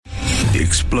The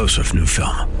explosive new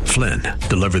film, Flynn,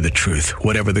 deliver the truth,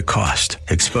 whatever the cost,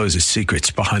 exposes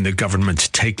secrets behind the government's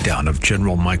takedown of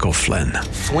General Michael Flynn.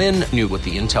 Flynn knew what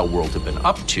the intel world had been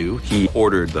up to. He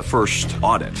ordered the first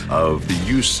audit of the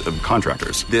use of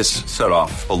contractors. This set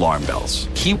off alarm bells.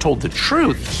 He told the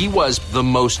truth. He was the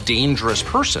most dangerous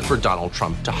person for Donald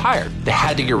Trump to hire. They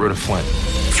had to get rid of Flynn.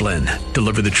 Flynn,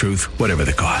 deliver the truth, whatever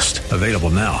the cost. Available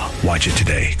now. Watch it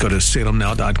today. Go to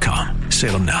salemnow.com.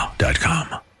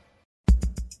 salemnow.com.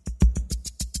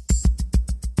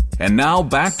 And now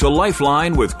back to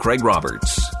Lifeline with Craig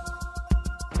Roberts.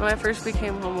 When I first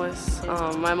became homeless,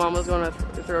 my mom was going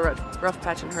through a rough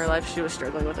patch in her life. She was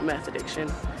struggling with a meth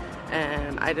addiction.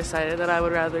 And I decided that I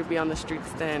would rather be on the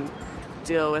streets than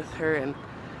deal with her and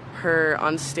her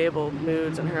unstable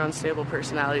moods and her unstable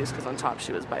personalities, because on top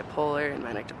she was bipolar and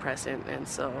manic depressant. And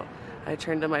so I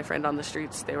turned to my friend on the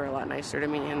streets. They were a lot nicer to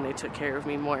me and they took care of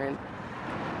me more. And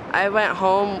I went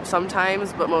home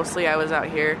sometimes, but mostly I was out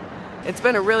here. It's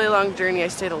been a really long journey. I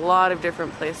stayed a lot of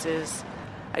different places.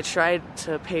 I tried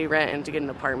to pay rent and to get an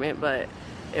apartment, but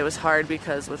it was hard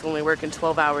because with only working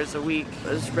 12 hours a week, it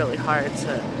was really hard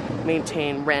to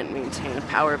maintain rent, maintain a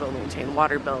power bill, maintain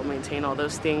water bill, maintain all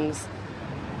those things.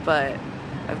 But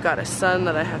I've got a son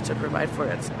that I have to provide for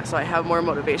it, so I have more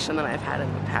motivation than I've had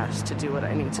in the past to do what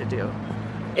I need to do.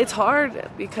 It's hard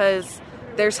because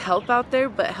there's help out there,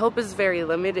 but help is very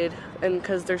limited, and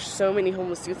because there's so many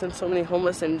homeless youth and so many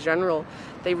homeless in general,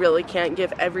 they really can't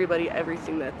give everybody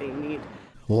everything that they need.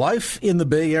 Life in the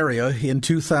Bay Area in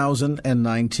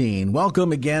 2019.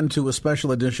 Welcome again to a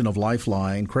special edition of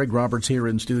Lifeline. Craig Roberts here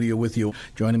in studio with you.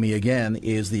 Joining me again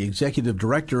is the Executive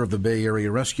Director of the Bay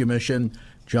Area Rescue Mission,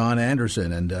 John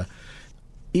Anderson. And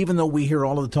even though we hear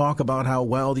all of the talk about how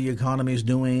well the economy is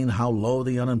doing, how low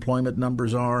the unemployment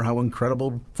numbers are, how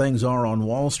incredible things are on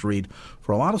Wall Street,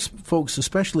 for a lot of folks,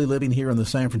 especially living here in the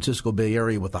San Francisco Bay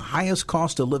Area with the highest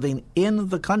cost of living in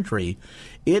the country,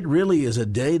 it really is a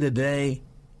day-to-day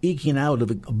eking out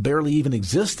of barely even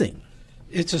existing.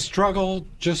 It's a struggle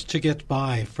just to get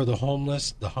by for the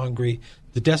homeless, the hungry,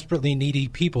 the desperately needy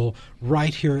people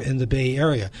right here in the Bay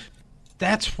Area.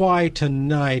 That's why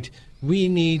tonight we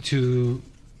need to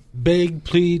beg,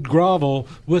 plead, grovel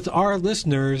with our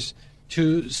listeners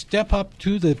to step up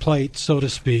to the plate, so to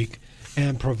speak,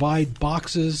 and provide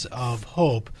boxes of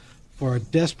hope for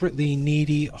desperately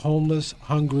needy, homeless,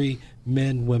 hungry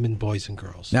men, women, boys, and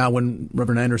girls. Now, when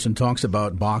Reverend Anderson talks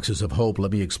about boxes of hope,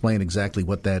 let me explain exactly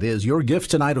what that is. Your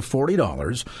gift tonight of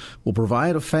 $40 will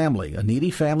provide a family, a needy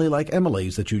family like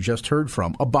Emily's that you just heard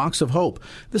from, a box of hope.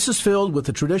 This is filled with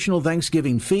the traditional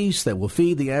Thanksgiving feast that will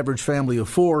feed the average family of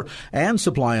 4 and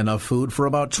supply enough food for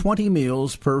about 20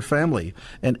 meals per family.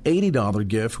 An $80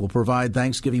 gift will provide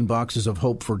Thanksgiving boxes of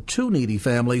hope for 2 needy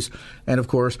families. And, of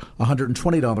course, a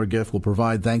 $120 gift will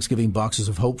provide Thanksgiving boxes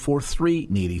of hope for 3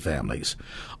 needy families.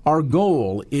 Our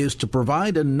goal is to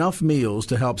provide enough meals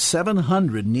to help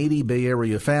 700 needy Bay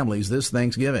Area families this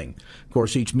Thanksgiving. Of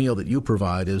course, each meal that you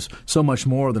provide is so much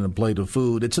more than a plate of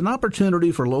food. It's an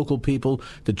opportunity for local people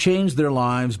to change their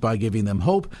lives by giving them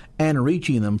hope and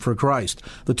reaching them for Christ.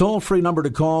 The toll-free number to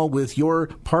call with your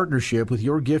partnership, with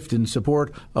your gift in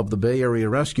support of the Bay Area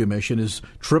Rescue Mission is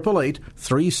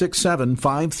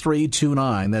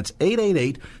 888-367-5329. That's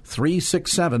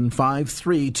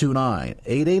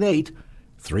 888-367-5329.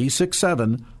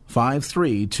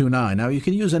 888-367-5329. Now, you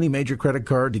can use any major credit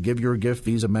card to give your gift: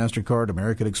 Visa, MasterCard,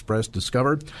 American Express,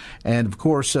 Discover. And, of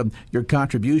course, your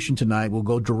contribution tonight will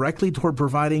go directly toward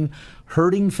providing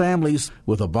hurting families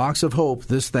with a box of hope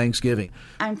this Thanksgiving.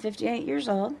 I'm 58 years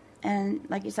old, and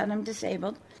like you said, I'm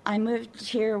disabled. I moved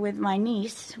here with my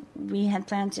niece. We had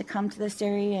planned to come to this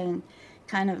area and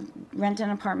kind of rent an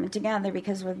apartment together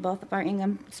because with both of our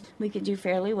incomes, we could do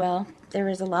fairly well. There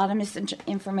was a lot of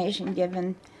misinformation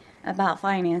given about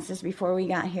finances before we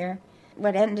got here.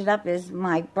 What ended up is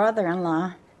my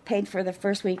brother-in-law paid for the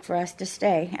first week for us to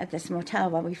stay at this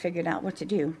motel while we figured out what to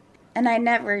do. And I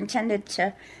never intended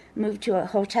to move to a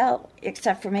hotel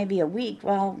except for maybe a week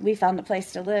while we found a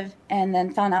place to live, and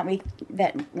then found out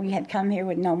that we had come here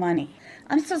with no money.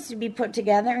 I'm supposed to be put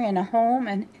together in a home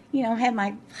and, have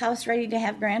my house ready to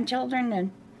have grandchildren.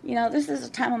 And, this is a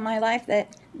time of my life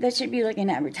that should be looking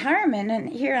at retirement. And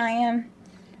here I am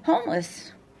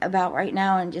homeless about right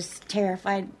now and just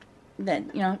terrified that,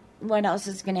 what else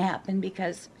is going to happen,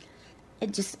 because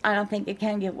I don't think it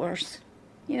can get worse.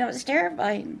 It's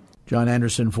terrifying. John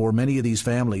Anderson, for many of these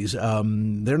families,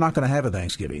 they're not going to have a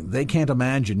Thanksgiving. They can't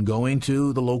imagine going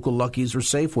to the local Lucky's or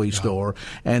Safeway store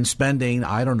and spending,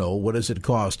 I don't know, what does it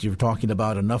cost? You're talking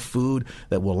about enough food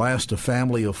that will last a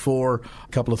family of 4, a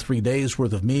couple of 3 days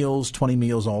worth of meals, 20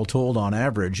 meals all told on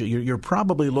average. You're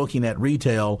probably looking at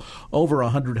retail over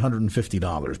 $100, $150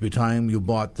 by the time you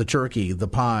bought the turkey, the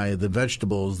pie, the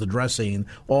vegetables, the dressing,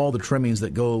 all the trimmings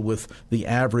that go with the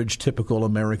average typical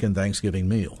American Thanksgiving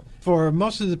meal. For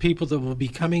most of the people that will be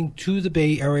coming to the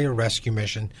Bay Area Rescue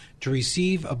Mission to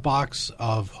receive a box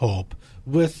of hope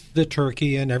with the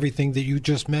turkey and everything that you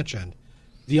just mentioned,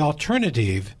 the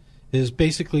alternative is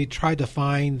basically try to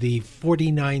find the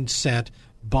 49-cent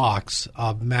box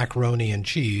of macaroni and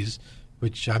cheese,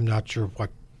 which I'm not sure what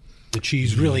the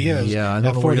cheese really is. Yeah, I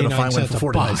know we're going to find one for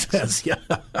 49 cents. Yeah.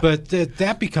 But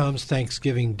that becomes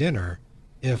Thanksgiving dinner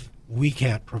if we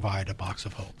can't provide a box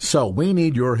of hope. So we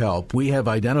need your help. We have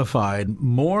identified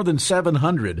more than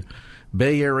 700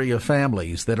 Bay Area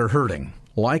families that are hurting,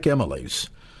 like Emily's.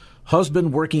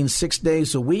 Husband working 6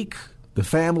 days a week, the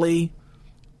family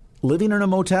living in a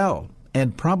motel,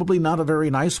 and probably not a very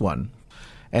nice one.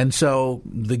 And so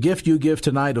the gift you give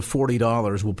tonight of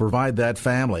 $40 will provide that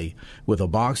family with a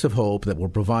box of hope that will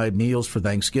provide meals for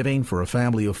Thanksgiving for a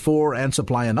family of 4 and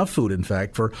supply enough food, in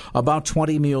fact, for about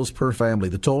 20 meals per family.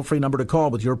 The toll-free number to call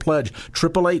with your pledge,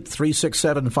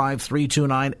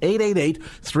 888-367-5329,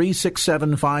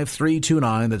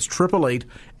 888-367-5329. That's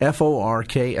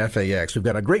 888-FORKFAX. We've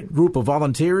got a great group of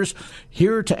volunteers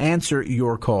here to answer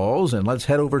your calls, and let's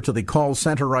head over to the call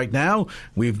center right now.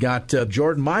 We've got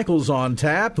Jordan Michaels on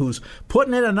tap, who's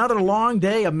putting in another long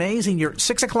day. Amazing. You're at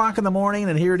 6 o'clock in the morning,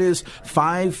 and here it is,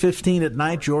 5:15 at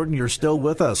night. Jordan, you're still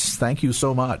with us. Thank you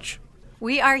so much.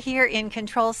 We are here in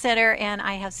Control Center, and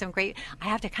I have I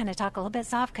have to kind of talk a little bit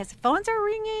soft because phones are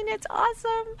ringing. It's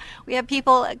awesome. We have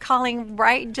people calling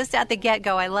right just at the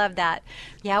get-go. I love that.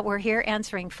 Yeah, we're here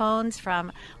answering phones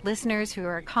from listeners who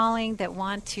are calling that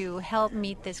want to help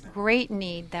meet this great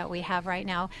need that we have right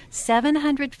now.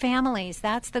 700 families,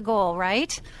 that's the goal,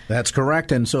 right? That's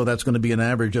correct, and so that's going to be an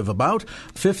average of about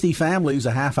 50 families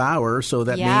a half hour, so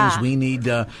that means we need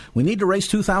to raise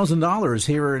 $2,000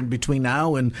 here in between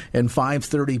now and 5:30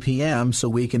 p.m. so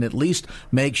we can at least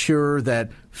make sure that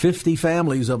 50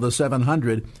 families of the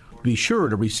 700 be sure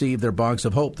to receive their box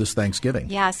of hope this Thanksgiving.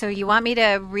 Yeah, so you want me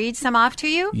to read some off to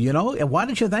you? You know, why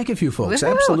don't you thank a few folks?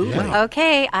 Woo-hoo. Absolutely. Yeah.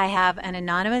 Okay, I have an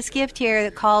anonymous gift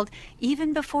here called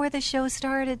Even Before the Show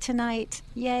Started Tonight.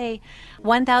 Yay.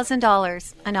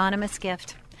 $1,000, anonymous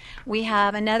gift. We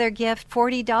have another gift,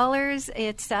 $40.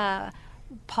 It's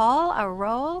Paul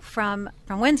Arrow from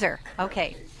Windsor.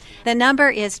 Okay. The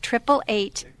number is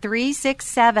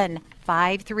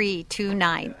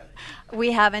 888-367-5329.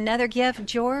 We have another gift,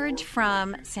 George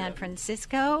from San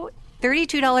Francisco,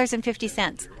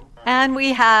 $32.50. And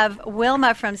we have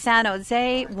Wilma from San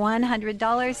Jose,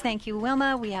 $100. Thank you,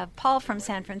 Wilma. We have Paul from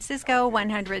San Francisco,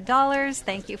 $100.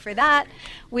 Thank you for that.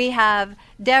 We have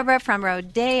Deborah from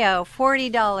Rodeo,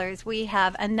 $40. We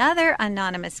have another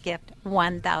anonymous gift,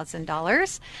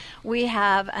 $1,000. We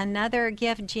have another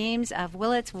gift, James of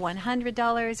Willits,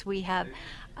 $100. We have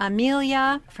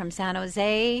Amelia from San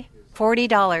Jose,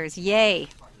 $40. Yay.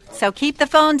 So keep the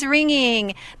phones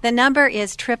ringing. The number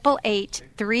is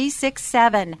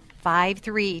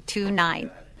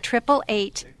 888-367-5329.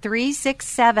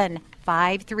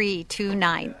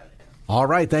 888-367-5329. All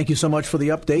right. Thank you so much for the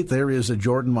update. There is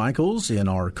Jordan Michaels in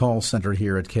our call center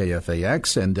here at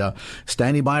KFAX. And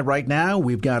standing by right now,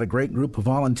 we've got a great group of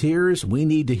volunteers. We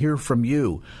need to hear from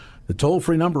you. The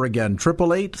toll-free number again,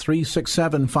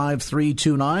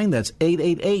 888-367-5329. That's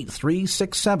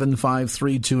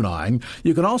 888-367-5329.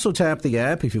 You can also tap the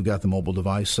app if you've got the mobile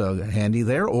device handy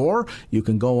there, or you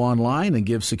can go online and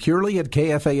give securely at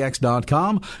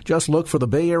KFAX.com. Just look for the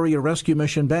Bay Area Rescue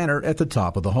Mission banner at the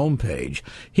top of the homepage.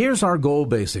 Here's our goal,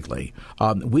 basically.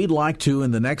 We'd like to,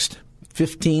 in the next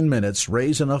 15 minutes,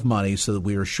 raise enough money so that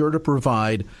we are sure to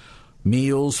provide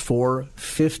meals for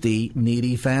 50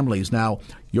 needy families. Now,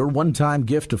 your one-time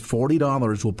gift of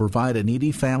 $40 will provide a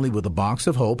needy family with a box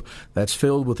of hope that's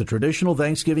filled with a traditional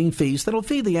Thanksgiving feast that'll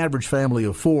feed the average family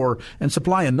of 4 and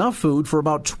supply enough food for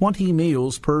about 20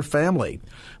 meals per family.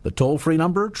 The toll-free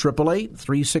number,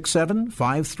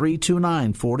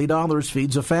 888-367-5329. $40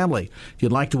 feeds a family. If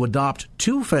you'd like to adopt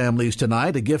 2 families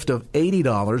tonight, a gift of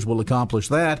 $80 will accomplish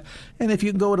that. And if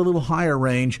you can go at a little higher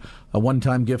range, a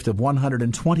one-time gift of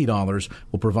 $120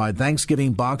 will provide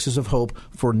Thanksgiving boxes of hope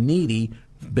for needy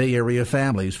Bay Area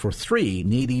families, for 3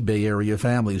 needy Bay Area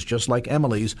families, just like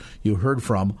Emily's you heard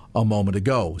from a moment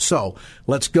ago. So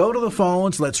let's go to the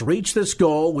phones. Let's reach this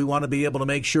goal. We want to be able to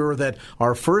make sure that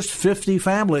our first 50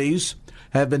 families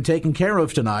have been taken care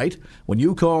of tonight. When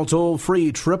you call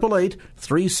toll-free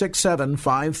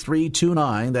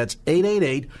 888-367-5329, that's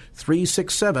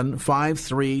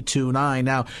 888-367-5329.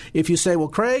 Now, if you say, well,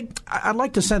 Craig, I'd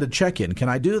like to send a check-in. Can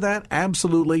I do that?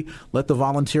 Absolutely. Let the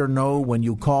volunteer know when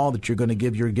you call that you're going to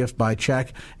give your gift by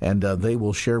check, and they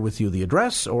will share with you the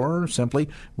address, or simply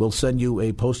we'll send you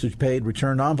a postage-paid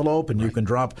return envelope, and you can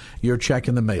drop your check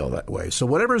in the mail that way. So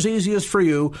whatever's easiest for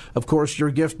you. Of course,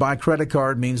 your gift by credit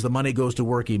card means the money goes to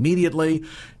work immediately.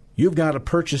 You've got to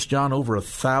purchase, John, over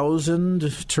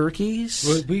 1,000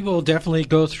 turkeys? We will definitely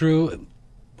go through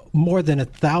more than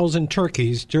 1,000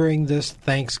 turkeys during this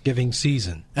Thanksgiving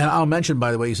season. And I'll mention,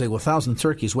 by the way, you say, well, 1,000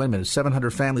 turkeys, wait a minute, 700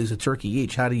 families a turkey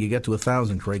each. How do you get to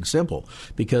 1,000, Craig? Simple.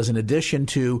 Because in addition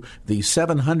to the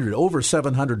over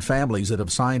 700 families that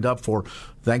have signed up for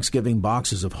Thanksgiving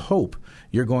Boxes of Hope,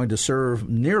 you're going to serve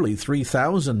nearly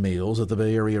 3,000 meals at the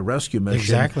Bay Area Rescue Mission.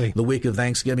 Exactly. The week of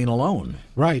Thanksgiving alone.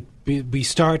 Right. We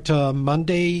start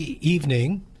Monday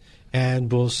evening,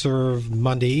 and we'll serve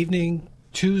Monday evening,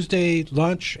 Tuesday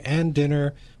lunch and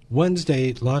dinner,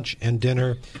 Wednesday lunch and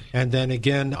dinner, and then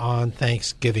again on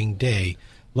Thanksgiving Day,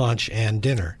 lunch and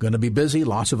dinner. Going to be busy.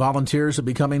 Lots of volunteers will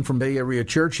be coming from Bay Area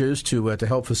churches to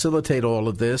help facilitate all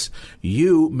of this.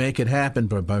 You make it happen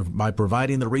by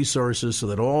providing the resources so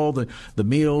that all the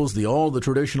meals, all the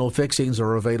traditional fixings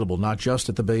are available, not just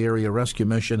at the Bay Area Rescue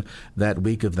Mission that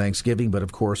week of Thanksgiving, but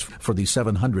of course for the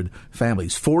 700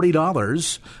 families.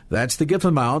 $40, that's the gift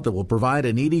amount that will provide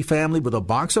a needy family with a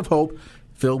box of hope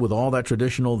filled with all that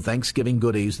traditional Thanksgiving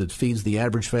goodies that feeds the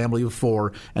average family of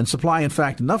 4 and supply, in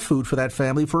fact, enough food for that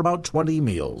family for about 20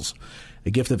 meals. A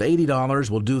gift of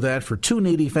 $80 will do that for 2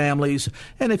 needy families,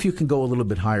 and if you can go a little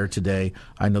bit higher today,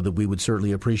 I know that we would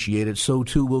certainly appreciate it. So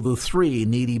too will the 3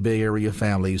 needy Bay Area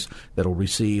families that will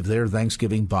receive their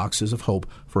Thanksgiving Boxes of Hope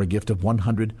for a gift of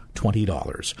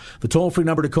 $120. The toll-free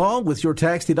number to call with your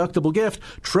tax-deductible gift,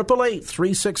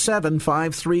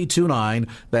 888-367-5329.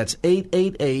 That's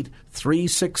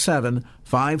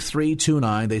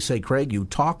 888-367-5329. They say, Craig, you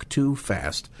talk too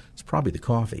fast. It's probably the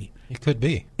coffee. It could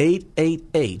be.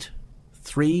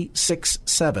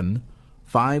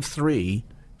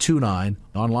 888-367-5329,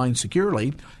 online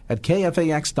securely at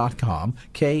KFAX.com,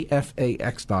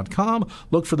 KFAX.com.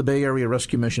 Look for the Bay Area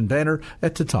Rescue Mission banner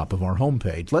at the top of our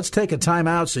homepage. Let's take a time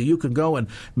out so you can go and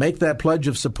make that pledge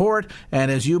of support.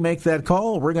 And as you make that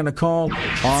call, we're going to call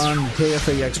on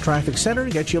KFAX Traffic Center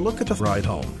to get you a look at the ride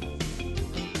home.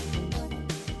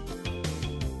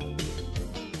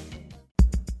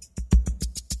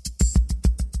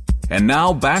 And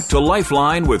now back to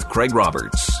Lifeline with Craig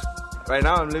Roberts. Right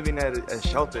now I'm living at a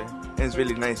shelter, and it's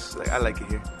really nice. I like it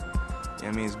here.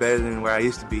 I mean, it's better than where I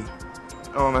used to be.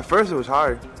 At first it was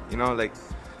hard. I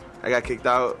got kicked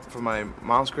out from my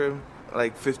mom's crib,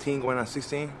 15 going on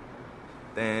 16.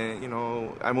 Then,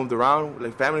 I moved around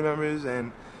with family members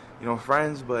and,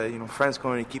 friends, but, friends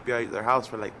can only keep you at their house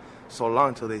for so long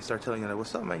until they start telling you,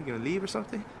 what's up, man, you gonna leave or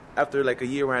something? After a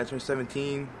year when I turned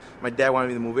 17, my dad wanted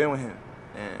me to move in with him.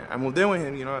 And I moved in with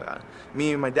him,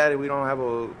 me and my dad, we don't have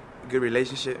a good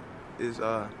relationship. It's,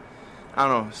 I don't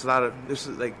know, it's a lot of,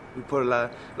 we put a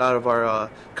lot of our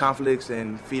conflicts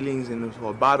and feelings into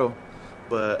a bottle,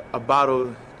 but a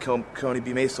bottle can only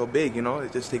be made so big,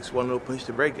 it just takes one little push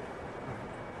to break it.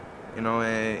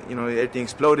 Everything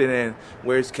exploded, and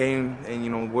words came,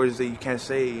 and, words that you can't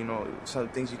say, some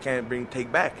things you can't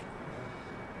take back.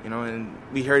 And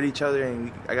we hurt each other,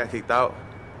 and I got kicked out.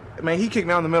 Man, he kicked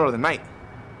me out in the middle of the night.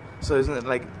 So it's not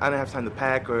like I didn't have time to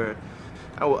pack, or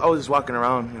I was just walking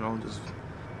around,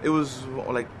 it was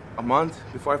a month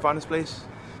before I found this place.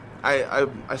 I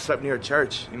slept near a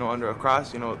church, under a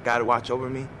cross, God would watch over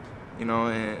me,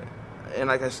 and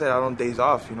like I said, I don't days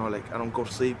off, I don't go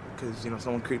to sleep because,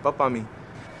 someone creep up on me.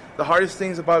 The hardest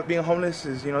things about being homeless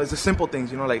is, it's the simple things,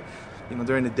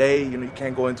 during the day, you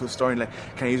can't go into a store and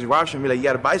can I use your washroom? You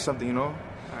gotta buy something, Right.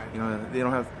 They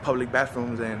don't have public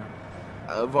bathrooms, and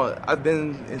I've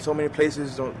been in so many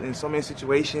places, in so many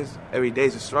situations. Every day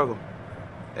is a struggle.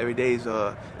 Every day is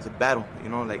a battle,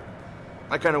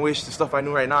 I kind of wish the stuff I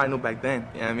knew right now, I knew back then,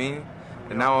 you know what I mean?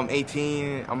 And now I'm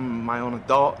 18, I'm my own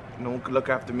adult, no one can look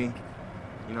after me.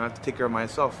 I have to take care of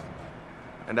myself.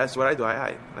 And that's what I do, I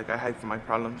hide. I hide from my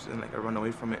problems, and I run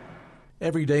away from it.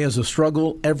 Every day is a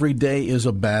struggle. Every day is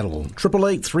a battle.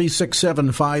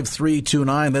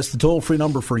 888-367-5329. That's the toll-free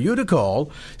number for you to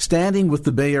call. Standing with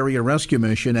the Bay Area Rescue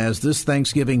Mission, as this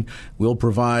Thanksgiving will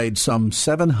provide some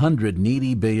 700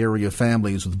 needy Bay Area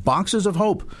families with boxes of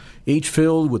hope, each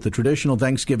filled with the traditional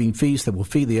Thanksgiving feast that will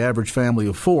feed the average family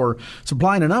of 4,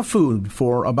 supplying enough food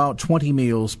for about 20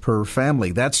 meals per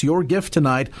family. That's your gift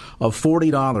tonight of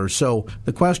 $40. So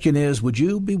the question is, would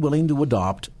you be willing to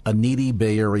adopt a needy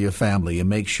Bay Area family and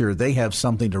make sure they have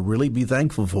something to really be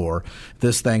thankful for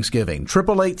this Thanksgiving?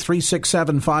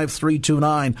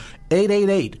 888-367-5329,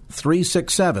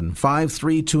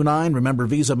 888-367-5329. Remember,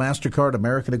 Visa, MasterCard,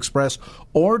 American Express,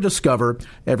 or Discover.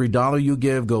 Every dollar you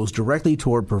give goes directly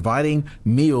toward providing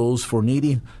meals for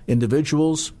needy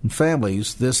individuals and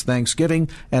families this Thanksgiving.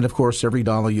 And, of course, every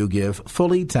dollar you give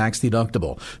fully tax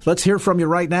deductible. Let's hear from you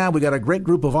right now. We got a great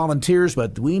group of volunteers,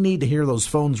 but we need to hear those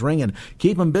phones ring and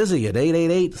keep them busy at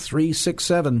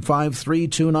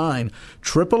 888-367-5329,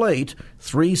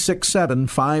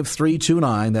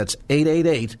 888-367-5329. That's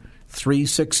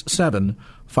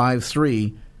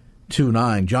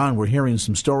 888-367-5329. John, we're hearing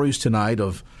some stories tonight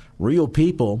of real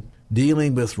people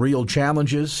dealing with real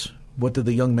challenges. What did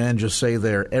the young man just say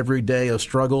there? Every day a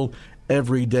struggle,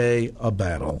 every day a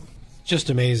battle. Just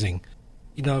amazing.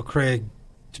 You know, Craig,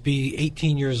 to be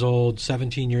 18 years old,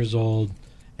 17 years old,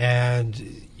 and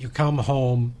you come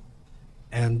home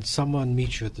and someone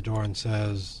meets you at the door and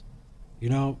says, you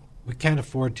know, we can't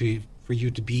afford for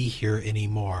you to be here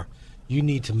anymore. You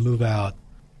need to move out.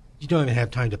 You don't even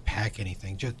have time to pack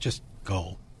anything. Just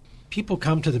go. People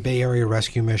come to the Bay Area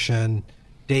Rescue Mission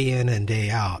day in and day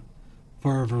out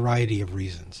for a variety of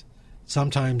reasons.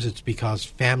 Sometimes it's because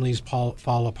families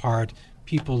fall apart,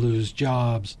 people lose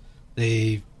jobs,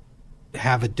 they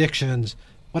have addictions,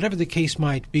 whatever the case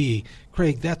might be.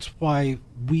 Craig, that's why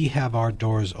we have our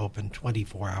doors open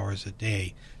 24 hours a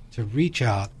day to reach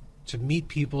out, to meet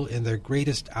people in their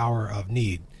greatest hour of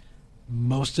need.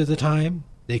 Most of the time,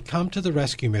 they come to the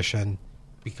rescue mission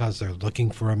because they're looking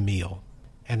for a meal.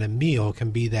 And a meal can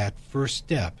be that first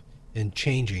step in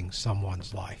changing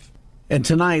someone's life. And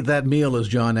tonight, that meal, as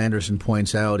John Anderson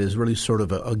points out, is really sort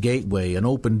of a gateway, an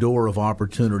open door of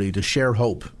opportunity to share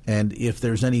hope. And if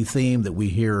there's any theme that we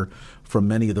hear from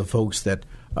many of the folks that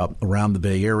around the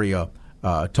Bay Area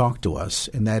talk to us,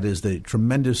 and that is the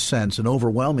tremendous sense, an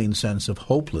overwhelming sense of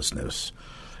hopelessness.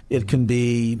 It can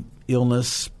be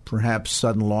illness, perhaps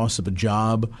sudden loss of a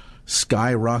job,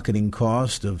 skyrocketing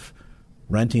cost of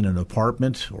renting an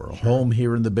apartment or a home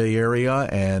here in the Bay Area,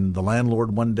 and the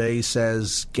landlord one day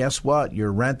says, guess what?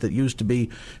 Your rent that used to be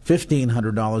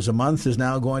 $1,500 a month is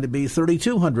now going to be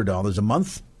 $3,200 a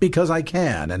month because I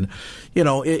can. And, you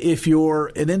know, if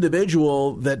you're an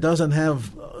individual that doesn't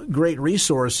have great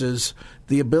resources,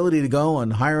 the ability to go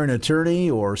and hire an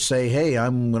attorney or say, hey,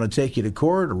 I'm going to take you to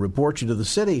court or report you to the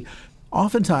city,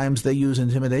 oftentimes they use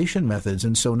intimidation methods.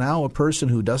 And so now a person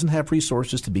who doesn't have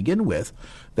resources to begin with,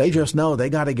 they just know they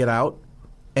got to get out,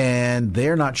 and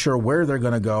they're not sure where they're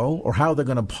going to go or how they're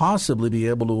going to possibly be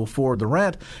able to afford the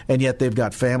rent. And yet they've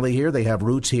got family here, they have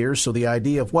roots here. So the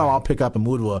idea of, well, I'll pick up and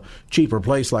move to a cheaper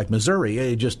place like Missouri,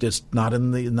 it's not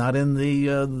in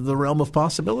the realm of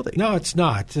possibility. No, it's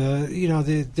not. You know,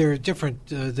 there are different.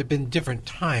 There've been different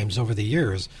times over the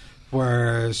years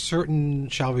where certain,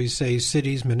 shall we say,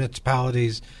 cities,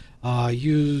 municipalities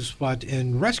use what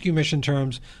in rescue mission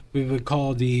terms we would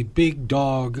call the big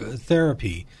dog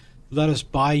therapy. Let us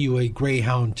buy you a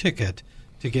Greyhound ticket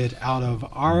to get out of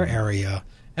our area,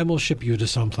 and we'll ship you to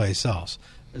someplace else.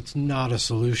 It's not a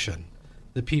solution.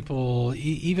 The people,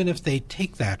 even if they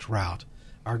take that route,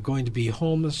 are going to be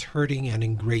homeless, hurting, and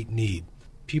in great need.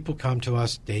 People come to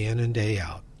us day in and day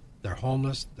out. They're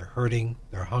homeless, they're hurting,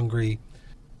 they're hungry.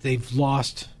 They've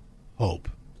lost hope.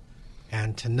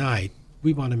 And tonight,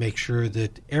 we want to make sure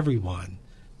that everyone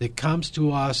that comes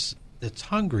to us that's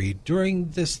hungry during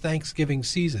this Thanksgiving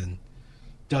season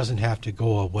doesn't have to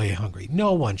go away hungry.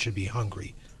 No one should be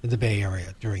hungry in the Bay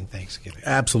Area during Thanksgiving.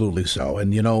 Absolutely so.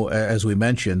 And, you know, as we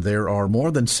mentioned, there are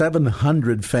more than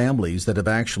 700 families that have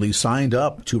actually signed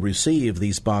up to receive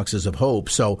these boxes of hope.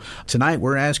 So tonight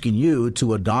we're asking you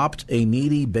to adopt a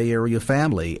needy Bay Area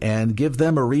family and give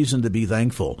them a reason to be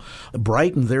thankful.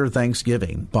 Brighten their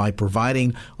Thanksgiving by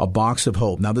providing a box of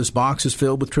hope. Now, this box is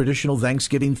filled with traditional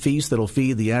Thanksgiving feasts that'll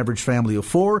feed the average family of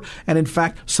 4, and in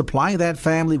fact, supply that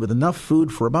family with enough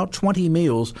food for about 20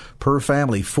 meals per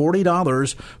family.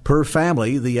 $40 per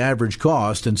family, the average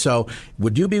cost. And so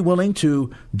would you be willing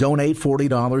to donate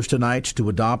 $40 tonight to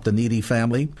adopt a needy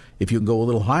family? If you can go a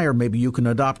little higher, maybe you can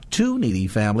adopt 2 needy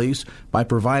families by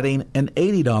providing an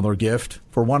 $80 gift.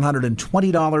 For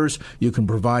 $120, you can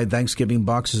provide Thanksgiving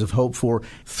boxes of hope for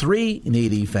 3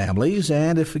 needy families,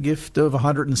 and if a gift of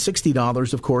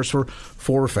 $160, of course, for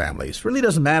 4 families. It really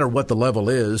doesn't matter what the level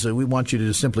is. We want you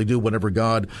to simply do whatever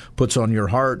God puts on your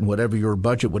heart and whatever your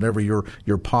budget, whatever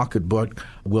your pocketbook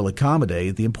will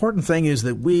accommodate. The important thing is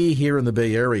that we here in the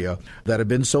Bay Area that have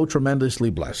been so tremendously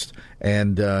blessed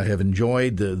and have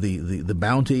enjoyed the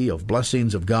bounty of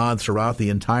blessings of God throughout the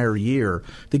entire year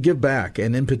to give back,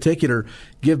 and in particular,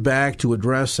 give back to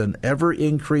address an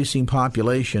ever-increasing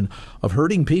population of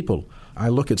hurting people. I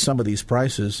look at some of these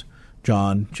prices,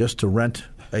 John, just to rent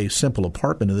a simple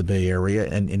apartment in the Bay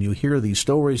Area, and you hear these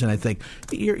stories, and I think,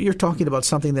 you're talking about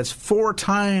something that's 4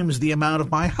 times the amount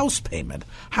of my house payment.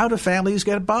 How do families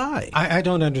get by? I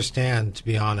don't understand, to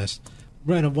be honest.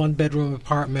 Rent a one-bedroom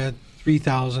apartment,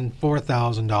 $3,000,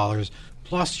 $4,000,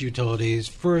 plus utilities,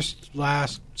 first,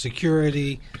 last,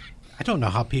 security. I don't know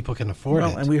how people can afford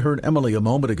it. And we heard Emily a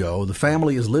moment ago. The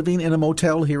family is living in a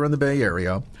motel here in the Bay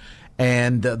Area,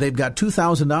 and they've got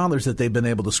 $2,000 that they've been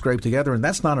able to scrape together, and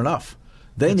that's not enough.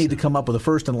 They need to come up with a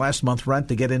first and last month rent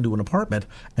to get into an apartment,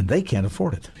 and they can't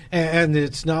afford it. And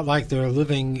it's not like they're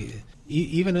living,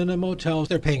 even in a motel,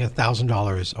 they're paying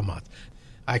 $1,000 a month.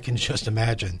 I can just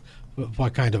imagine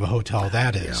what kind of a hotel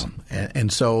that is. Yeah.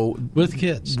 And so with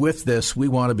kids. With this, we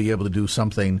want to be able to do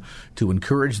something to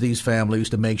encourage these families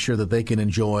to make sure that they can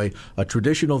enjoy a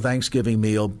traditional Thanksgiving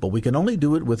meal, but we can only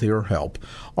do it with your help.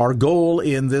 Our goal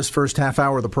in this first half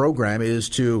hour of the program is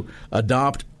to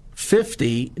adopt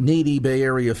 50 needy Bay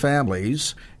Area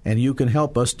families, and you can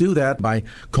help us do that by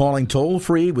calling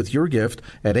toll-free with your gift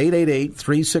at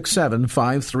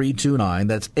 888-367-5329.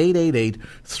 That's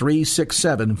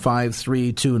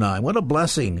 888-367-5329. What a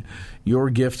blessing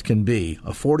your gift can be.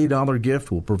 A $40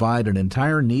 gift will provide an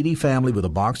entire needy family with a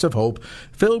box of hope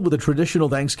filled with a traditional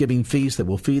Thanksgiving feast that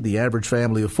will feed the average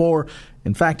family of 4.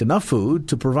 In fact, enough food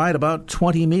to provide about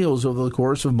 20 meals over the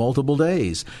course of multiple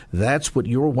days. That's what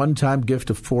your one-time gift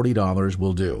of $40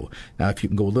 will do. Now, if you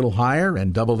can go a little higher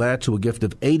and double that to a gift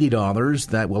of $80,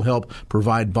 that will help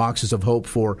provide boxes of hope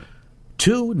for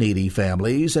 2 needy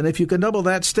families. And if you can double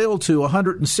that still to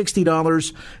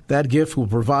 $160, that gift will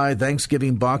provide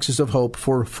Thanksgiving boxes of hope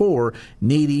for 4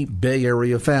 needy Bay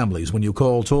Area families. When you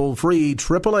call toll-free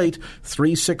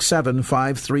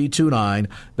 888-367-5329,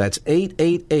 that's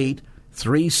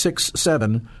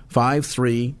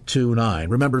 888-367-5329.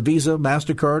 Remember, Visa,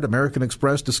 MasterCard, American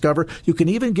Express, Discover. You can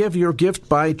even give your gift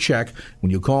by check when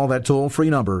you call that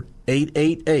toll-free number,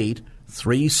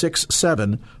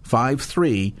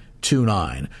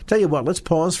 888-367-5329. Tell you what, let's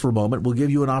pause for a moment. We'll give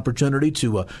you an opportunity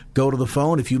to go to the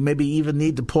phone. If you maybe even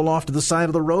need to pull off to the side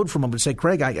of the road for a moment and say,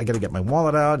 Craig, I got to get my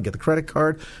wallet out, get the credit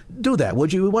card. Do that,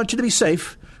 would you? We want you to be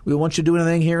safe. We want you to do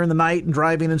anything here in the night and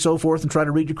driving and so forth and try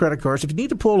to read your credit cards. If you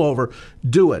need to pull over,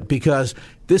 do it, because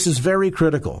this is very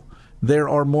critical. There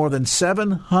are more than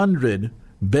 700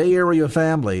 Bay Area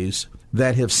families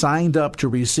that have signed up to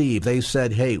receive. They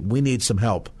said, hey, we need some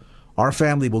help. Our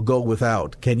family will go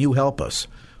without. Can you help us?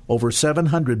 Over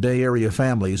 700 Bay Area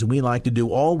families, and we like to do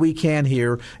all we can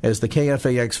here as the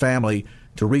KFAX family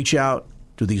to reach out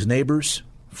to these neighbors,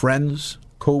 friends,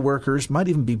 co-workers, might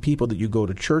even be people that you go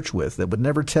to church with that would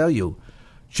never tell you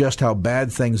just how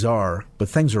bad things are, but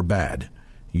things are bad.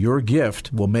 Your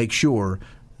gift will make sure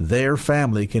their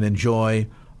family can enjoy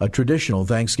a traditional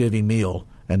Thanksgiving meal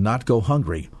and not go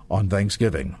hungry on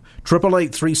Thanksgiving.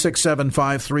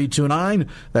 888-367-5329.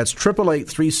 That's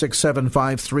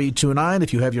 888-367-5329.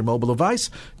 If you have your mobile device,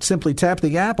 simply tap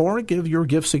the app or give your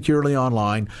gift securely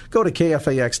online. Go to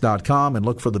KFAX.com and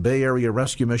look for the Bay Area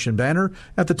Rescue Mission banner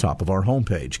at the top of our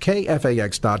homepage,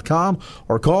 KFAX.com,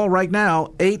 or call right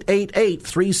now,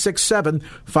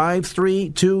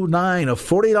 888-367-5329. A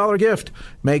 $40 gift.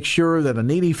 Make sure that a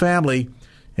needy family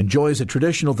enjoys a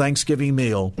traditional Thanksgiving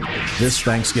meal this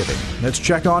Thanksgiving. Let's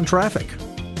check on traffic.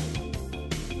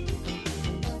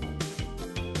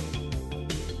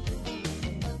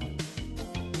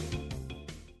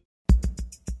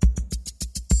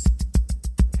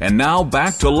 And now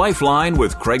back to Lifeline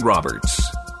with Craig Roberts.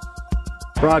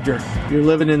 Roger, you're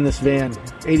living in this van,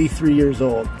 83 years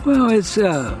old. Well, it's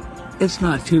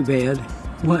not too bad.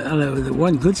 The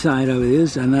one good side of it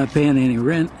is I'm not paying any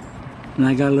rent, and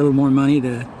I got a little more money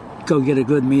to go get a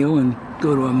good meal and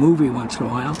go to a movie once in a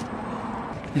while.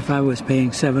 If I was paying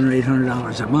 $700 or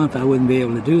 $800 a month, I wouldn't be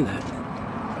able to do that.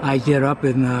 I get up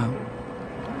and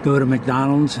go to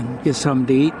McDonald's and get something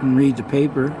to eat and read the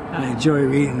paper. I enjoy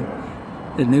reading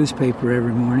the newspaper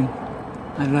every morning.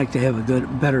 I'd like to have a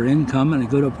better income and a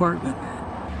good apartment.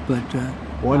 But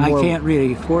I can't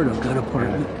really afford a good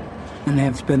apartment. And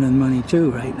have spending money,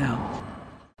 too, right now.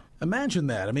 Imagine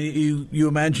that. I mean, you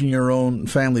imagine your own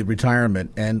family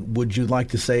retirement, and would you like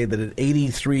to say that at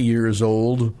 83 years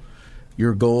old,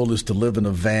 your goal is to live in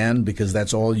a van because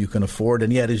that's all you can afford?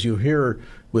 And yet, as you hear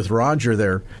with Roger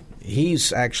there,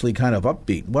 he's actually kind of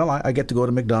upbeat. Well, I get to go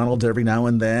to McDonald's every now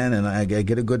and then, and I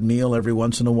get a good meal every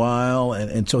once in a while.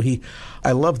 And so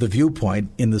I love the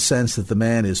viewpoint in the sense that the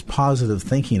man is positive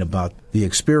thinking about the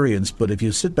experience. But if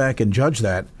you sit back and judge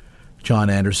that,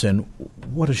 John Anderson,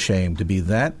 what a shame to be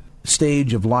that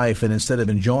stage of life, and instead of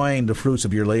enjoying the fruits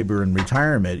of your labor in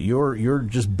retirement, you're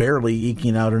just barely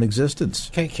eking out an existence.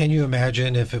 Can you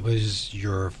imagine if it was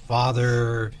your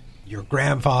father, your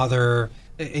grandfather,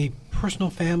 a personal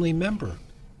family member,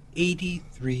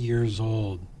 83 years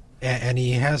old, and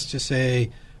he has to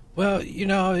say, well,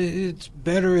 it's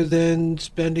better than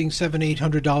spending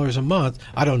 $700-800 a month.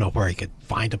 I don't know where he could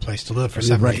find a place to live for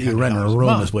 $700-800 You're renting a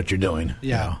room is what you're doing.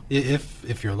 Yeah,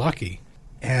 if you're lucky.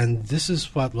 And this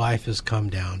is what life has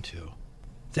come down to.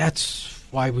 That's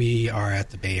why we are at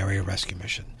the Bay Area Rescue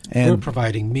Mission. And we're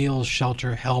providing meals,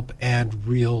 shelter, help, and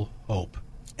real hope.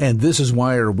 And this is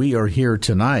why we are here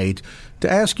tonight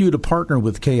to ask you to partner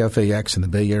with KFAX and the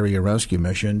Bay Area Rescue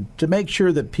Mission to make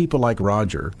sure that people like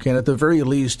Roger can at the very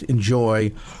least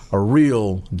enjoy a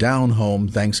real down-home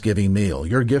Thanksgiving meal.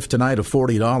 Your gift tonight of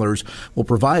 $40 will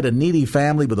provide a needy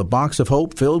family with a box of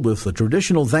hope filled with the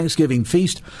traditional Thanksgiving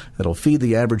feast that'll feed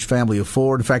the average family of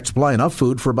four. In fact, supply enough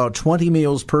food for about 20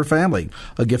 meals per family.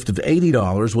 A gift of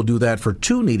 $80 will do that for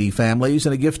two needy families,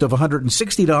 and a gift of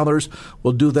 $160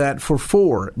 will do that for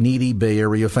four needy Bay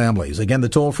Area families. Again, the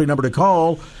toll-free number to call,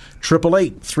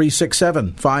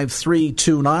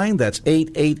 888-367-5329. That's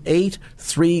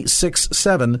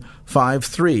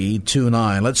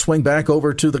 888-367-5329. Let's swing back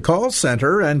over to the call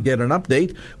center and get an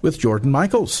update with Jordan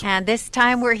Michaels. And this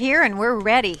time we're here and we're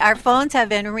ready. Our phones have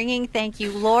been ringing. Thank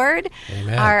you, Lord.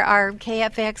 Amen. Our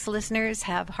KFX listeners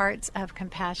have hearts of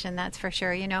compassion, that's for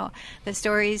sure. The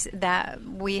stories that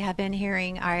we have been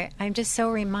hearing I'm just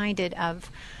so reminded of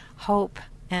hope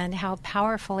and how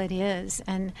powerful it is,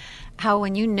 and how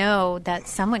when you know that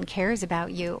someone cares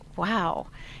about you, wow,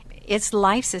 it's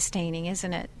life-sustaining,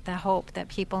 isn't it? The hope that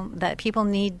people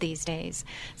need these days.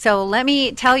 So let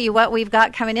me tell you what we've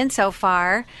got coming in so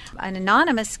far. An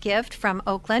anonymous gift from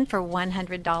Oakland for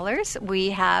 $100.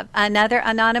 We have another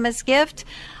anonymous gift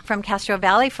from Castro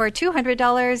Valley for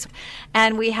 $200.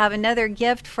 And we have another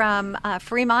gift from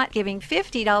Fremont giving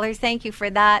 $50. Thank you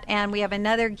for that. And we have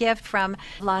another gift from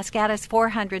Los Gatos,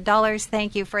 $400.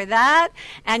 Thank you for that.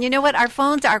 And you know what? Our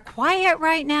phones are quiet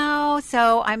right now.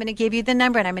 So I'm going to give you the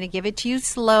number, and I'm going to give it to you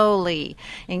slowly.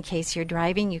 In case you're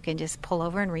driving, you can just pull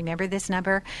over and remember this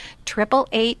number, 888-367-5329.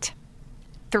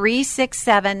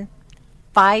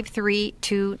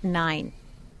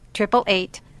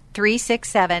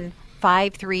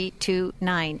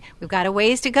 888-367-5329. We've got a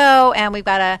ways to go, and we've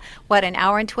got an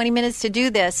hour and 20 minutes to do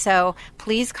this. So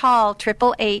please call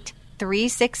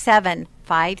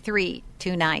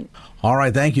 888-367-5329. All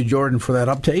right, thank you, Jordan, for that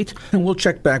update. And we'll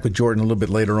check back with Jordan a little bit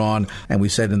later on. And we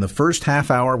said in the first half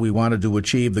hour we wanted to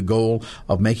achieve the goal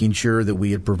of making sure that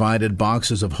we had provided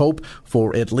boxes of hope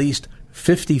for at least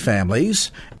 50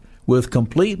 families. With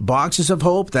complete boxes of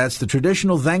hope, that's the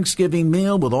traditional Thanksgiving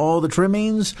meal with all the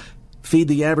trimmings. Feed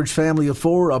the average family of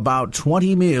four about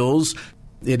 20 meals.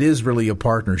 It is really a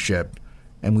partnership.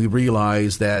 And we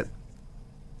realize that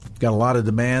you've got a lot of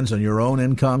demands on your own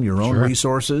income, your own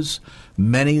resources.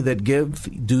 Many that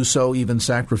give do so even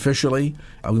sacrificially.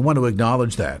 We want to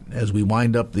acknowledge that as we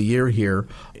wind up the year here.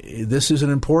 This is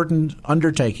an important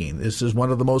undertaking. This is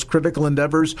one of the most critical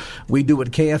endeavors we do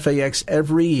at KFAX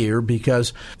every year,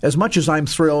 because as much as I'm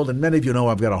thrilled, and many of you know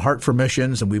I've got a heart for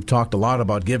missions, and we've talked a lot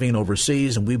about giving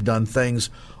overseas, and we've done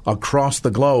things across the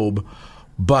globe,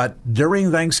 but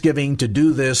during Thanksgiving to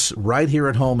do this right here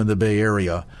at home in the Bay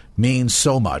Area means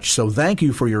so much. So thank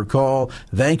you for your call.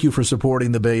 Thank you for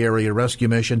supporting the Bay Area Rescue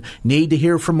Mission. Need to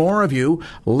hear from more of you.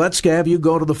 Let's have you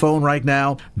go to the phone right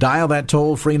now. Dial that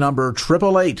toll-free number,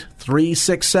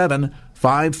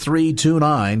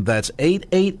 888-367-5329. That's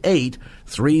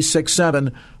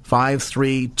 888-367-5329.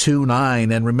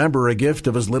 5329. And remember, a gift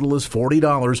of as little as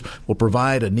 $40 will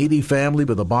provide a needy family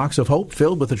with a box of hope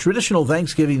filled with a traditional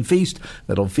Thanksgiving feast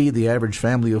that'll feed the average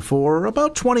family of four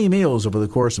about 20 meals over the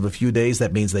course of a few days.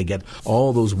 That means they get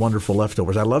all those wonderful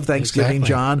leftovers. I love Thanksgiving,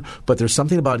 John, but there's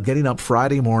something about getting up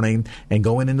Friday morning and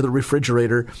going into the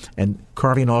refrigerator and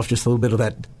carving off just a little bit of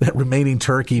that remaining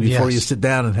turkey before you sit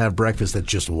down and have breakfast. That's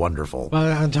just wonderful.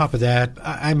 Well, on top of that,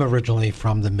 I'm originally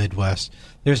from the Midwest.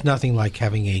 There's nothing like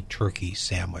having a turkey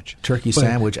sandwich.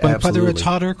 Absolutely. Whether it's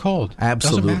hot or cold.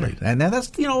 Absolutely. And that's,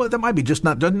 that might be just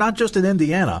not just in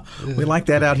Indiana. We like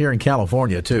that out here in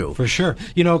California, too. For sure.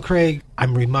 Craig,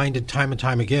 I'm reminded time and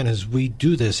time again as we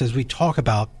do this, as we talk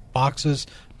about boxes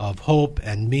of hope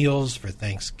and meals for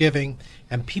Thanksgiving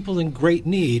and people in great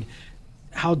need,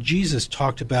 how Jesus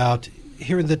talked about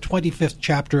here in the 25th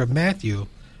chapter of Matthew,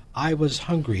 I was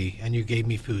hungry and you gave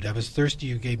me food. I was thirsty,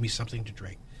 you gave me something to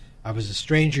drink. I was a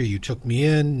stranger, you took me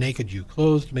in. Naked, you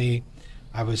clothed me.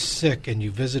 I was sick and you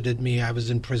visited me. I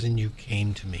was in prison, you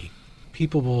came to me.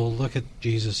 People will looked at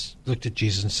Jesus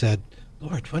and said,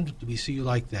 Lord, when did we see you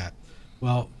like that?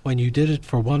 Well, when you did it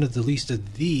for one of the least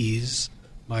of these,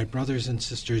 my brothers and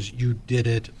sisters, you did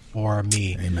it for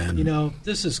me. Amen.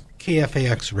 This is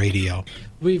KFAX Radio.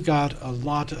 We've got a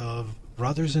lot of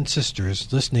brothers and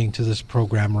sisters listening to this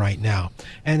program right now.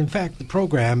 And in fact, the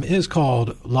program is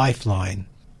called Lifeline.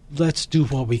 Let's do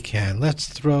what we can. Let's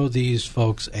throw these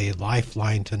folks a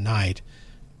lifeline tonight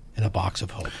in a box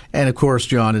of hope. And, of course,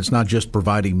 John, it's not just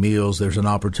providing meals. There's an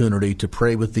opportunity to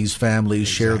pray with these families,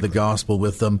 share the gospel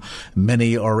with them.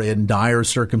 Many are in dire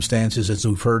circumstances, as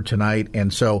we've heard tonight.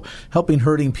 And so helping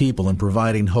hurting people and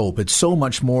providing hope, it's so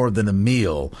much more than a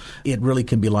meal. It really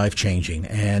can be life-changing,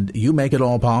 and you make it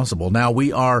all possible. Now,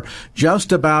 we are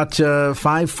just about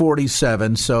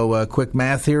 5:47, so quick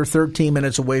math here, 13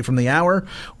 minutes away from the hour.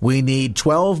 We need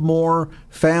 12 more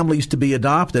families to be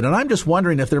adopted. And I'm just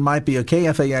wondering if there might be a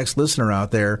KFAX listener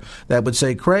out there that would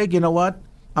say, Craig, you know what?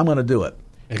 I'm going to do it.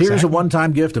 Exactly. Here's a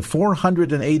one-time gift of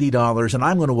 $480, and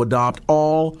I'm going to adopt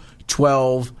all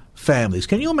 12 families.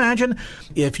 Can you imagine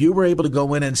if you were able to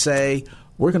go in and say,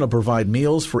 we're going to provide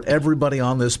meals for everybody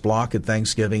on this block at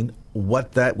Thanksgiving,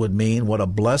 what that would mean, what a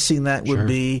blessing that would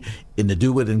be, and to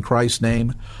do it in Christ's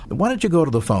name? Why don't you go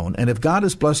to the phone? And if God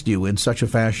has blessed you in such a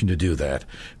fashion to do that,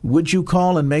 would you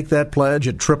call and make that pledge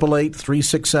at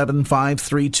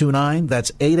 888-367-5329?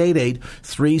 That's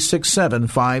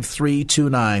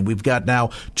 888-367-5329. We've got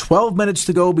now 12 minutes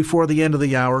to go before the end of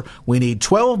the hour. We need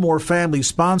 12 more families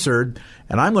sponsored,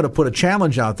 and I'm going to put a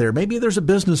challenge out there. Maybe there's a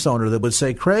business owner that would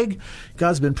say, Craig,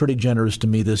 God's been pretty generous to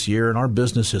me this year, and our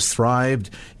business has thrived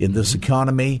in this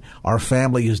economy. Our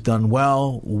family has done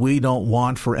well. We don't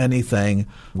want for anything.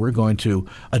 We're going to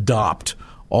adopt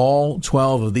all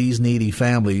 12 of these needy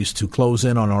families to close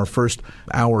in on our first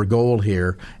hour goal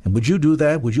here. And would you do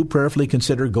that? Would you prayerfully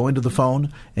consider going to the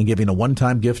phone and giving a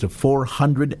one-time gift of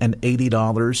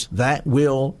 $480? That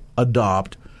will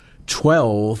adopt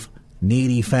 12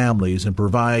 needy families and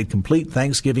provide complete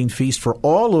Thanksgiving feast for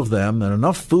all of them and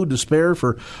enough food to spare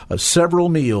for several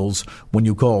meals when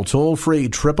you call toll-free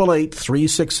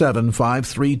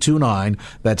 888-367-5329.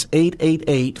 That's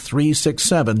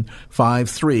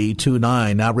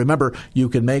 888-367-5329. Now, remember, you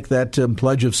can make that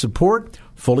pledge of support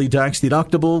fully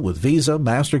tax-deductible with Visa,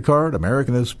 MasterCard,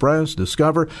 American Express,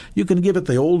 Discover. You can give it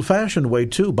the old-fashioned way,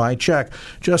 too, by check.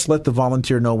 Just let the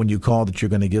volunteer know when you call that you're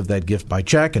going to give that gift by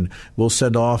check, and we'll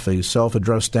send off a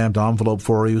self-addressed stamped envelope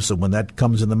for you, so when that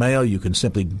comes in the mail, you can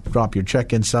simply drop your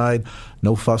check inside.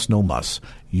 No fuss, no muss.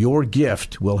 Your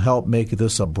gift will help make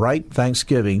this a bright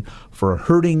Thanksgiving for a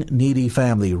hurting, needy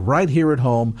family right here at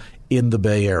home in the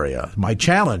Bay Area. My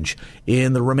challenge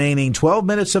in the remaining 12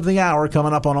 minutes of the hour,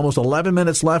 coming up on almost 11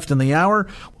 minutes left in the hour,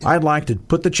 I'd like to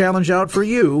put the challenge out for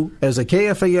you as a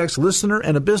KFAX listener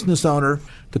and a business owner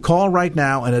to call right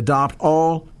now and adopt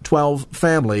all 12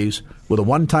 families with a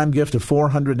one-time gift of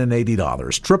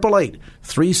 $480.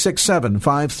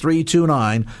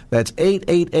 888-367-5329. That's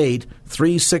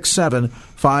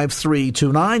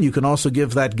 888-367-5329. You can also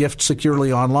give that gift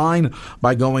securely online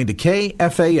by going to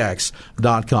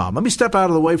KFAX.com. Let me step out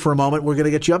of the way for a moment. We're going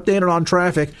to get you updated on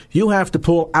traffic. You have to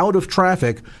pull out of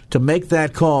traffic to make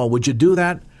that call. Would you do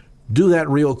that? Do that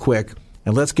real quick.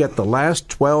 And let's get the last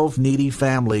 12 needy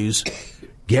families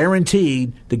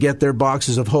guaranteed to get their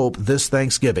boxes of hope this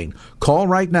Thanksgiving. Call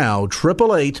right now,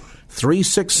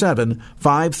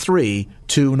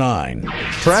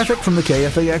 888-367-5329. Traffic from the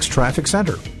KFAX Traffic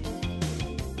Center.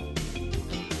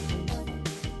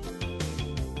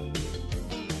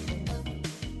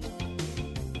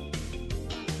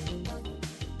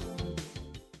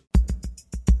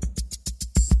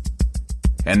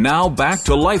 And now back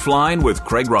to Lifeline with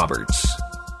Craig Roberts.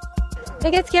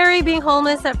 It gets scary being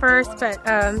homeless at first, but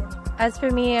as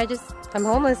for me, I'm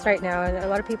homeless right now, and a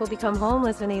lot of people become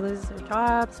homeless when they lose their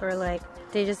jobs, or like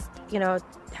they just,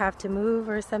 have to move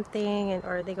or something,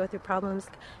 or they go through problems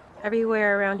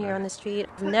everywhere around here on the street.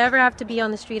 Never have to be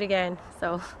on the street again.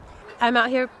 So I'm out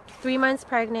here 3 months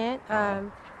pregnant.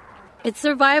 It's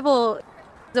survival.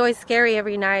 It's always scary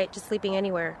every night, just sleeping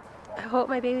anywhere. I hope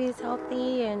my baby is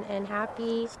healthy and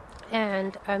happy,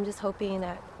 and I'm just hoping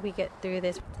that we get through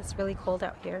this. It's really cold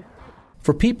out here.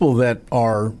 For people that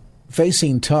are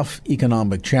facing tough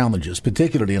economic challenges,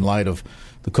 particularly in light of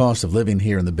the cost of living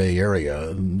here in the Bay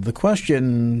Area, the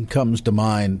question comes to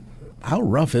mind, how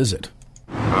rough is it?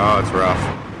 Oh, it's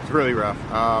rough. It's really rough.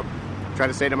 Try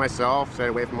to stay to myself, stay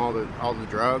away from all the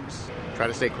drugs, try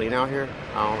to stay clean out here.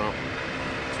 I don't know.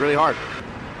 It's really hard.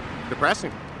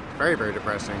 Depressing. Very, very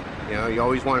depressing. You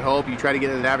always want hope. You try to get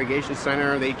to the navigation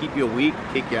center. They keep you a week,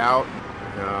 kick you out.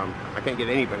 I can't get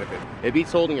any benefit. It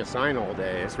beats holding a sign all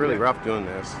day. It's really rough doing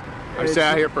this. I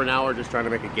sat out here for an hour just trying to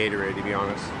make a Gatorade, to be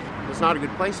honest. It's not a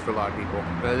good place for a lot of people.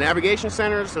 The navigation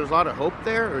centers, there's a lot of hope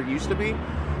there, or used to be.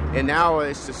 And now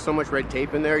it's just so much red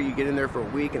tape in there. You get in there for a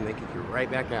week and they kick you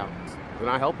right back out. They're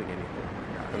not helping anything.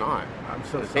 They're not.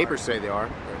 The papers say they are,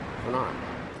 but they're not.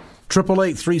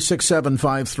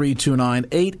 888-367-5329,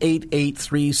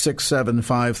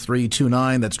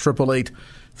 888-367-5329. That's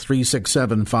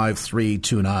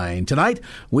 888-367-5329. Tonight,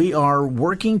 we are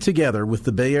working together with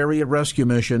the Bay Area Rescue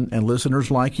Mission and listeners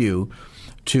like you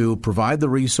to provide the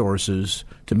resources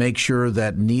to make sure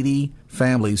that needy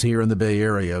families here in the Bay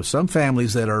Area, some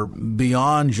families that are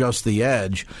beyond just the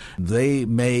edge, they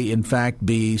may in fact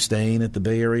be staying at the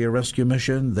Bay Area Rescue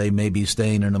Mission. They may be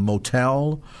staying in a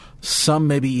motel. Some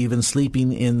may be even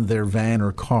sleeping in their van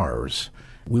or cars.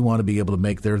 We want to be able to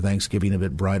make their Thanksgiving a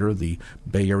bit brighter. The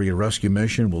Bay Area Rescue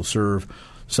Mission will serve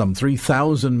some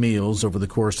 3,000 meals over the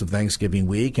course of Thanksgiving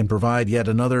week and provide yet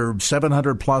another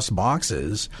 700-plus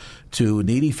boxes to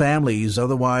needy families.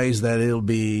 Otherwise, that it'll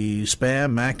be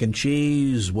Spam, mac and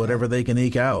cheese, whatever they can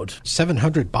eke out.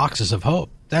 700 boxes of hope.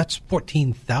 That's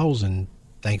 14,000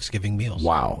 Thanksgiving meals.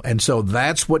 Wow. And so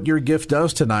that's what your gift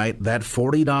does tonight. That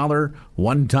 $40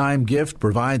 one-time gift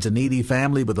provides a needy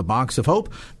family with a box of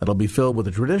hope that'll be filled with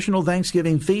a traditional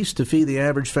Thanksgiving feast to feed the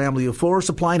average family of four,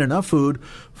 supplying enough food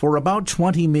for about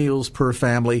 20 meals per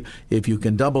family. If you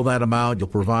can double that amount, you'll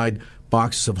provide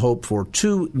boxes of hope for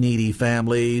two needy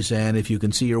families. And if you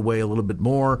can see your way a little bit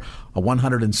more, a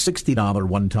 $160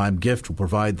 one-time gift will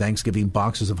provide Thanksgiving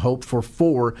boxes of hope for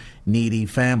four needy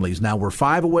families. Now, we're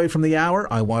 5 away from the hour.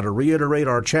 I want to reiterate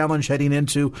our challenge heading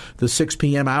into the 6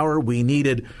 p.m. hour. We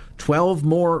needed 12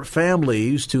 more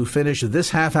families to finish this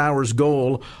half hour's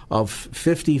goal of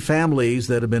 50 families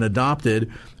that have been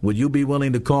adopted. Would you be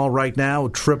willing to call right now,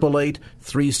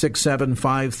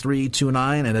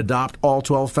 888-367-5329, and adopt all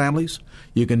 12 families?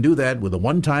 You can do that with a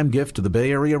one-time gift to the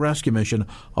Bay Area Rescue Mission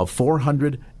of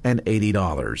 $480.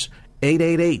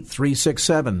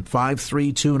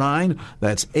 888-367-5329.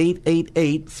 That's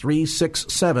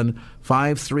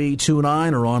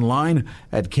 888-367-5329, or online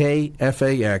at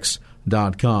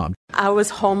KFAX.com. I was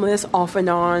homeless off and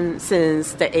on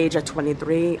since the age of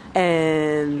 23,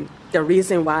 and the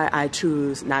reason why I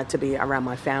choose not to be around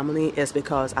my family is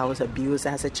because I was abused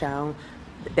as a child.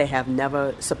 They have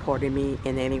never supported me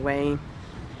in any way.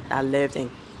 I lived in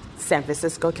San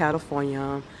Francisco,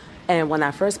 California, and when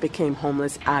I first became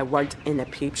homeless, I worked in a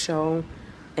peep show,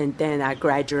 and then I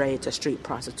graduated to street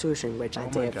prostitution, which I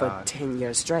did for 10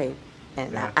 years straight,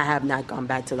 and I have not gone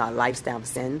back to that lifestyle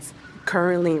since.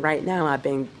 Currently, right now, I've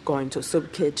been going to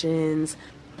soup kitchens.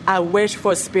 I wish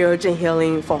for spiritual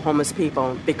healing for homeless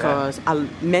people because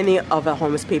many of the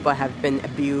homeless people have been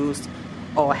abused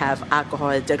or have alcohol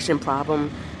addiction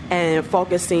problem. And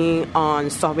focusing on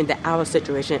solving our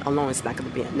situation alone is not going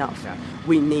to be enough. Yeah.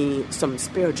 We need some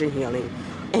spiritual healing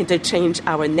and to change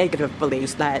our negative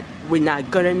beliefs that we're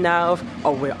not good enough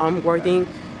or we're unworthy.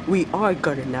 We are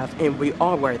good enough and we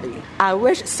are worthy. I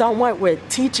wish someone would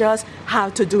teach us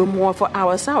how to do more for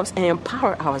ourselves and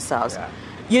empower ourselves. Yeah.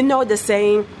 You know the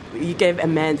saying, you give a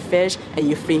man fish and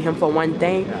you feed him for one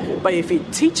day, but if you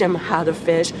teach him how to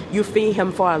fish, you feed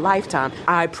him for a lifetime.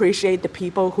 I appreciate the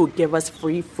people who give us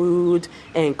free food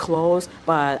and clothes,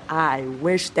 but I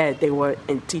wish that they would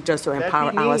teach us to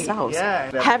empower ourselves.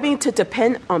 Yeah. Having to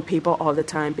depend on people all the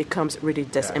time becomes really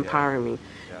disempowering me.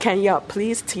 Can you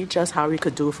please teach us how we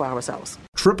could do for ourselves?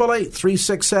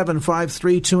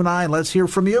 888-367-5329. Let's hear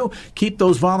from you. Keep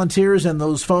those volunteers and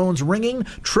those phones ringing.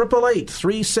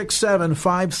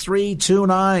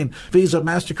 888-367-5329. Visa,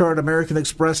 MasterCard, American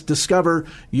Express. Discover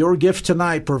your gift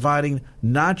tonight, providing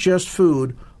not just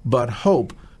food, but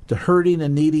hope to hurting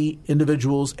and needy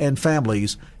individuals and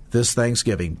families this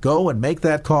Thanksgiving. Go and make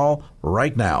that call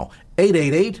right now.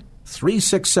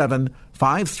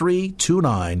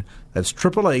 888-367-5329. That's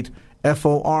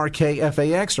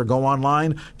 888-FORKFAX, or go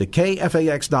online to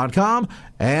KFAX.com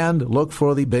and look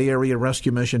for the Bay Area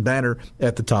Rescue Mission banner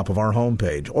at the top of our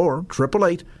homepage, or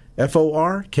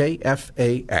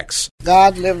 888-FORKFAX.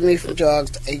 God delivered me from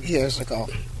drugs 8 years ago.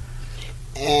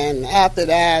 And after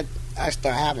that, I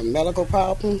started having medical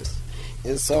problems.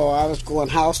 And so I was going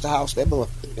house to house, they were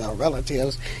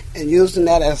relatives, and using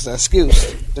that as an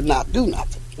excuse to not do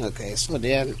nothing. Okay, so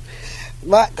then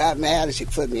I got mad and she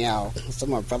put me out. So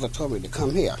my brother told me to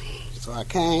come here. So I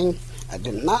came. I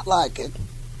did not like it.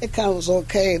 It kind of was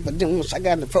okay, but then once I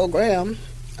got in the program,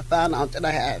 I found out that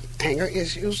I had anger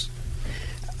issues.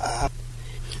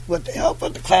 With the help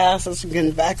of the classes and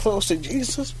getting back close to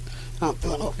Jesus, I'm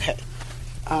doing okay.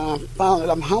 Found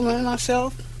that I'm humbling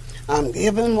myself. I'm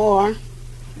giving more.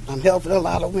 I'm helping a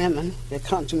lot of women that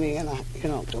come to me, and I,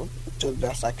 do the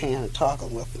best I can and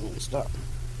talking with them and stuff.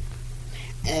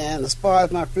 And as far as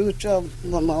my future, with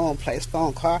my own place,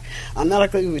 phone car, I'm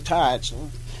medically retired,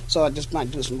 so I just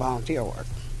might do some volunteer work.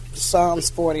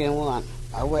 Psalms 40:1.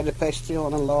 I waited patiently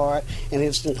on the Lord, and He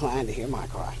was inclined to hear my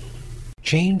cry.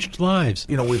 Changed lives.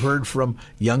 We've heard from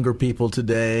younger people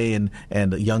today, and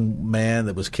a young man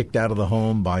that was kicked out of the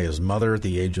home by his mother at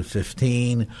the age of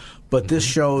 15. But this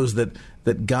shows that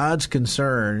God's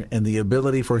concern and the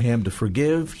ability for Him to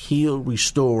forgive, heal,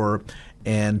 restore,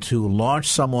 and to launch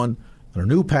someone on a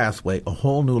new pathway, a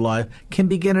whole new life, can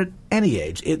begin at any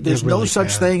age. There's really no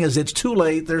such thing as it's too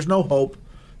late, there's no hope.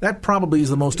 That probably is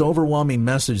the most overwhelming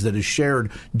message that is shared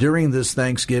during this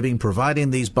Thanksgiving,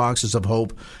 providing these boxes of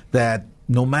hope that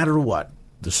no matter what,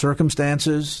 the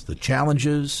circumstances, the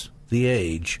challenges, the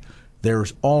age,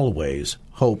 there's always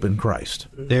hope in Christ.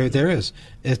 There is.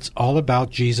 It's all about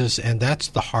Jesus, and that's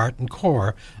the heart and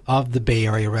core of the Bay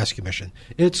Area Rescue Mission.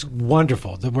 It's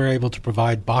wonderful that we're able to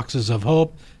provide boxes of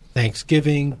hope,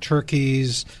 Thanksgiving,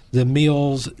 turkeys, the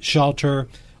meals, shelter,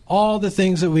 all the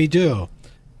things that we do.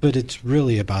 But it's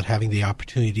really about having the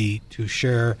opportunity to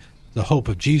share the hope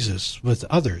of Jesus with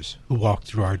others who walk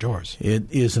through our doors. It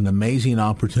is an amazing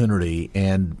opportunity,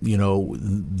 and,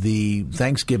 the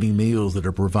Thanksgiving meals that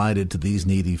are provided to these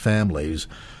needy families,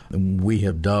 we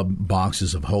have dubbed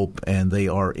boxes of hope, and they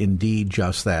are indeed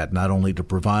just that, not only to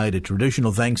provide a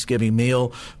traditional Thanksgiving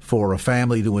meal for a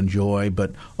family to enjoy,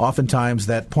 but oftentimes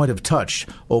that point of touch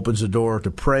opens the door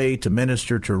to pray, to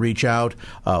minister, to reach out,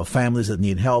 families that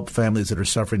need help, families that are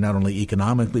suffering not only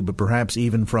economically, but perhaps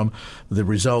even from the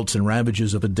results and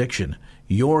ravages of addiction.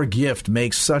 Your gift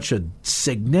makes such a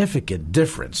significant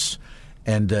difference,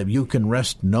 and you can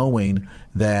rest knowing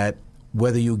that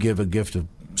whether you give a gift of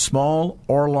small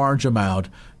or large amount,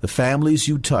 the families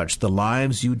you touch, the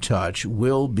lives you touch,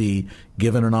 will be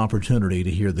given an opportunity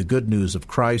to hear the good news of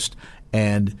Christ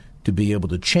and to be able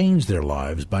to change their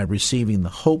lives by receiving the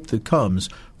hope that comes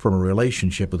from a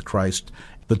relationship with Christ.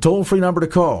 The toll-free number to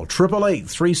call,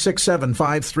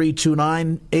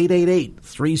 888-367-5329,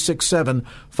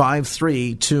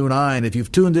 888-367-5329. If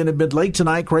you've tuned in a bit late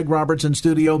tonight, Craig Roberts in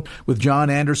studio with John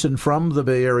Anderson from the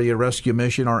Bay Area Rescue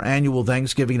Mission, our annual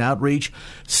Thanksgiving outreach.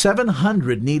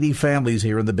 700 needy families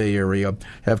here in the Bay Area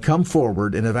have come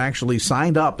forward and have actually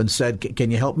signed up and said,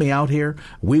 can you help me out here?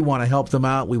 We want to help them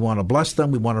out. We want to bless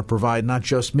them. We want to provide not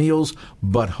just meals,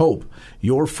 but hope.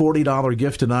 Your $40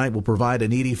 gift tonight will provide a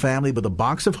needy family with a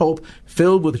box of hope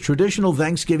filled with a traditional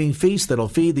Thanksgiving feast that'll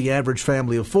feed the average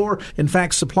family of 4. In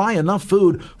fact, supply enough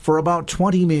food for about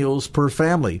 20 meals per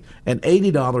family. An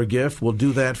 $80 gift will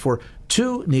do that for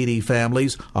 2 needy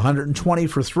families, $120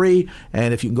 for 3,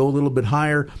 and if you can go a little bit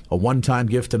higher, a one-time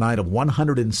gift tonight of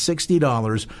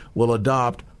 $160 will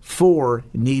adopt 4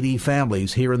 needy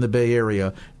families here in the Bay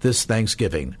Area this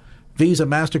Thanksgiving. Visa,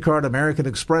 MasterCard, American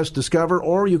Express, Discover,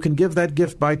 or you can give that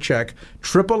gift by check,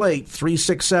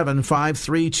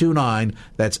 888-367-5329.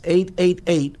 That's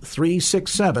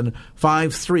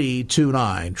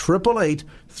 888-367-5329,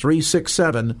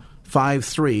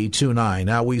 888-367-5329.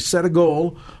 Now, we set a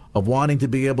goal of wanting to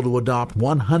be able to adopt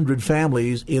 100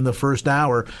 families in the first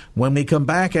hour. When we come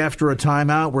back after a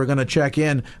timeout, we're going to check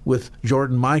in with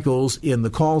Jordan Michaels in the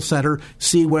call center,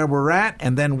 see where we're at,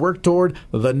 and then work toward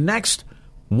the next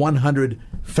 100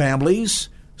 families.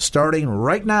 starting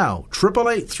right now.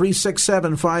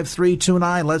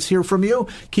 888-367-5329. Let's hear from you.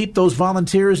 Keep those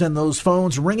volunteers and those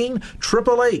phones ringing.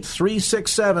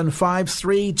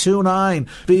 888-367-5329.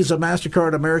 Visa,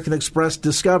 MasterCard, American Express.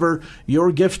 Discover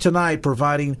your gift tonight,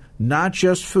 providing not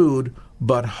just food,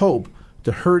 but hope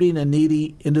to hurting and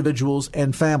needy individuals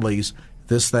and families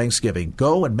this Thanksgiving.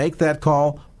 Go and make that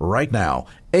call right now.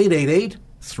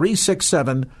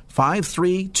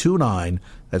 888-367-5329.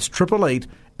 That's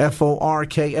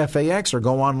 888-FORKFAX, or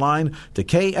go online to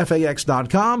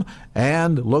KFAX.com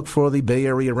and look for the Bay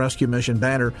Area Rescue Mission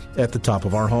banner at the top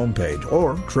of our homepage,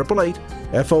 or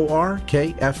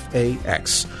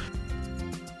 888-FORKFAX.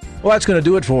 Well, that's going to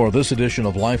do it for this edition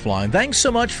of Lifeline. Thanks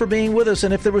so much for being with us.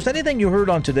 And if there was anything you heard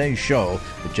on today's show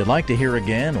that you'd like to hear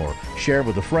again or share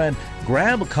with a friend,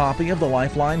 grab a copy of the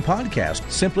Lifeline podcast.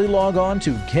 Simply log on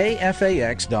to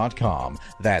KFAX.com.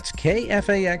 That's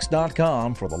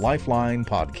KFAX.com for the Lifeline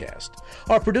podcast.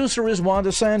 Our producer is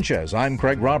Wanda Sanchez. I'm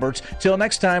Craig Roberts. Till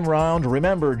next time round,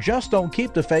 remember, just don't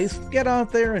keep the faith. Get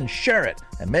out there and share it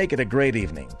and make it a great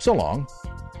evening. So long.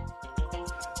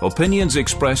 Opinions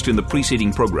expressed in the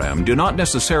preceding program do not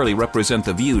necessarily represent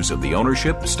the views of the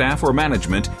ownership, staff, or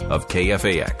management of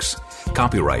KFAX.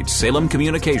 Copyright Salem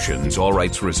Communications, all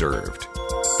rights reserved.